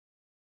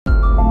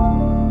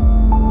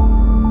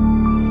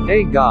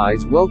Hey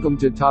guys, welcome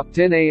to Top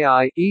 10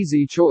 AI,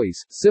 Easy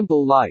Choice,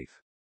 Simple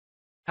Life.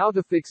 How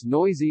to fix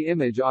noisy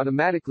image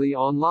automatically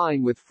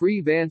online with free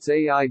Vance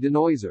AI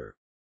Denoiser.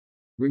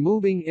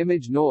 Removing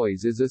image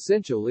noise is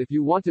essential if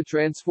you want to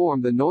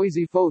transform the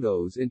noisy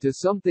photos into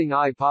something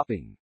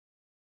eye-popping.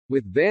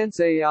 With Vance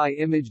AI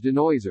Image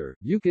Denoiser,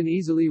 you can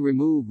easily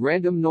remove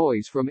random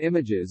noise from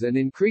images and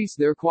increase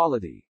their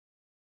quality.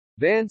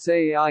 Vance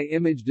AI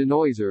Image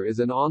Denoiser is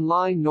an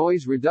online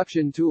noise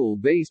reduction tool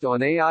based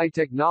on AI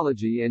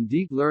technology and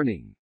deep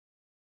learning.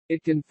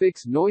 It can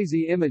fix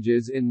noisy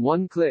images in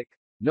one click.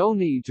 No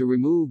need to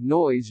remove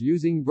noise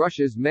using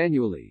brushes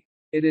manually.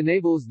 It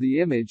enables the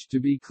image to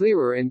be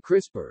clearer and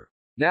crisper.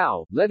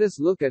 Now, let us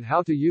look at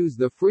how to use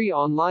the free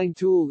online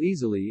tool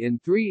easily in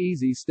 3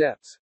 easy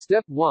steps.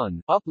 Step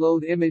 1.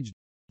 Upload image.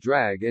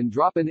 Drag and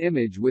drop an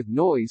image with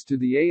noise to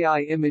the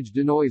AI Image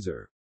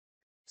Denoiser.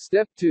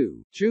 Step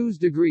 2. Choose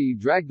degree.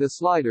 Drag the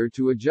slider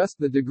to adjust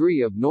the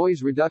degree of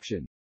noise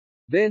reduction.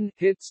 Then,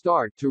 hit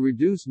Start to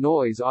reduce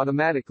noise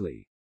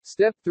automatically.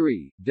 Step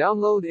 3.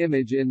 Download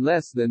image in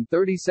less than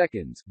 30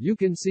 seconds. You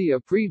can see a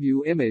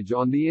preview image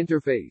on the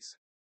interface.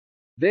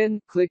 Then,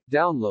 click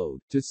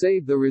Download to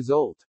save the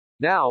result.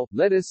 Now,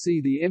 let us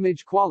see the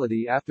image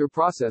quality after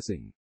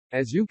processing.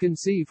 As you can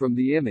see from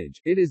the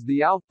image, it is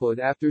the output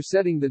after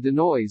setting the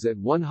denoise at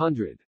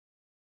 100.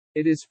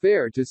 It is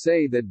fair to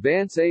say that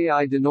Vance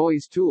AI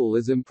Denoise tool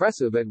is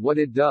impressive at what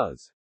it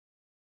does.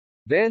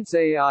 Vance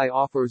AI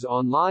offers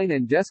online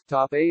and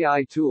desktop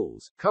AI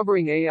tools,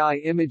 covering AI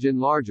Image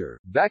Enlarger,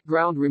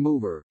 Background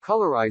Remover,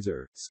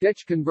 Colorizer,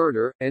 Sketch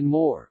Converter, and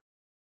more.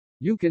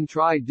 You can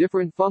try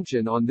different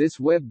function on this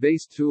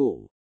web-based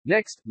tool.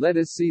 Next, let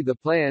us see the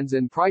plans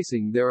and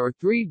pricing. There are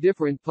 3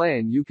 different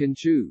plans you can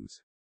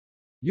choose.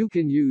 You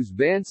can use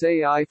Vance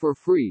AI for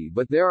free,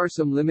 but there are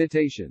some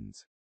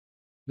limitations.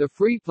 The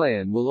free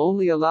plan will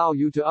only allow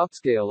you to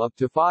upscale up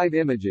to 5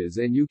 images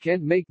and you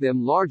can't make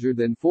them larger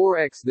than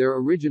 4x their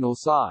original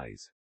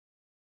size.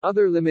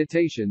 Other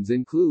limitations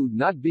include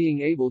not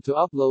being able to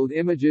upload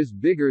images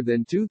bigger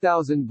than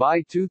 2000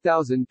 by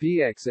 2000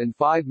 px and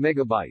 5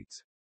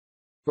 megabytes.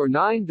 For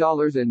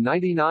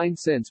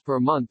 $9.99 per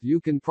month you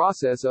can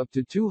process up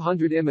to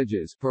 200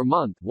 images per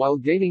month while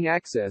gaining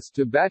access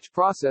to batch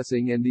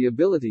processing and the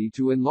ability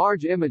to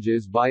enlarge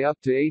images by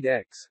up to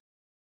 8x.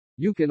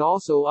 You can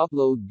also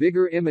upload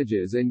bigger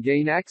images and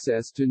gain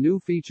access to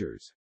new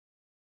features.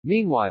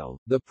 Meanwhile,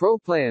 the Pro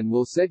plan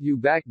will set you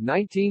back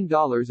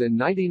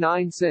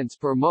 $19.99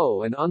 per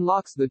mo and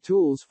unlocks the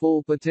tool's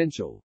full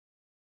potential.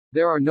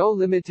 There are no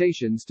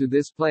limitations to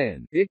this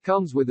plan. It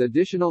comes with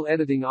additional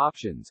editing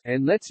options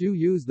and lets you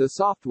use the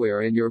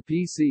software in your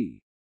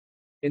PC.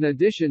 In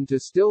addition to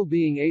still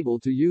being able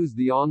to use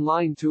the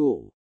online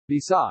tool.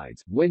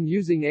 Besides, when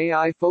using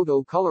AI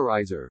Photo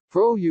Colorizer,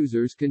 Pro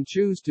users can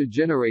choose to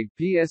generate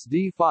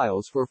PSD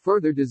files for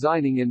further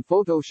designing in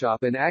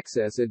Photoshop and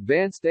access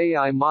advanced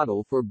AI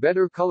model for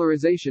better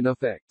colorization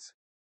effects.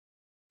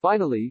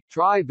 Finally,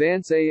 try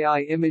Vance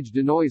AI Image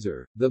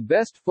Denoiser, the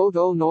best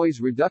photo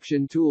noise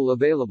reduction tool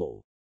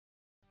available.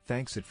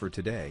 Thanks it for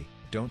today.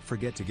 Don't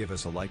forget to give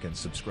us a like and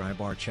subscribe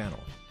our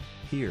channel.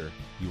 Here,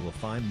 you will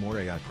find more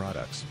AI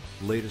products,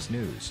 latest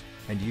news,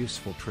 and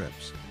useful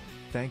tips.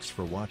 Thanks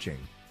for watching.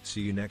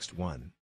 See you next one.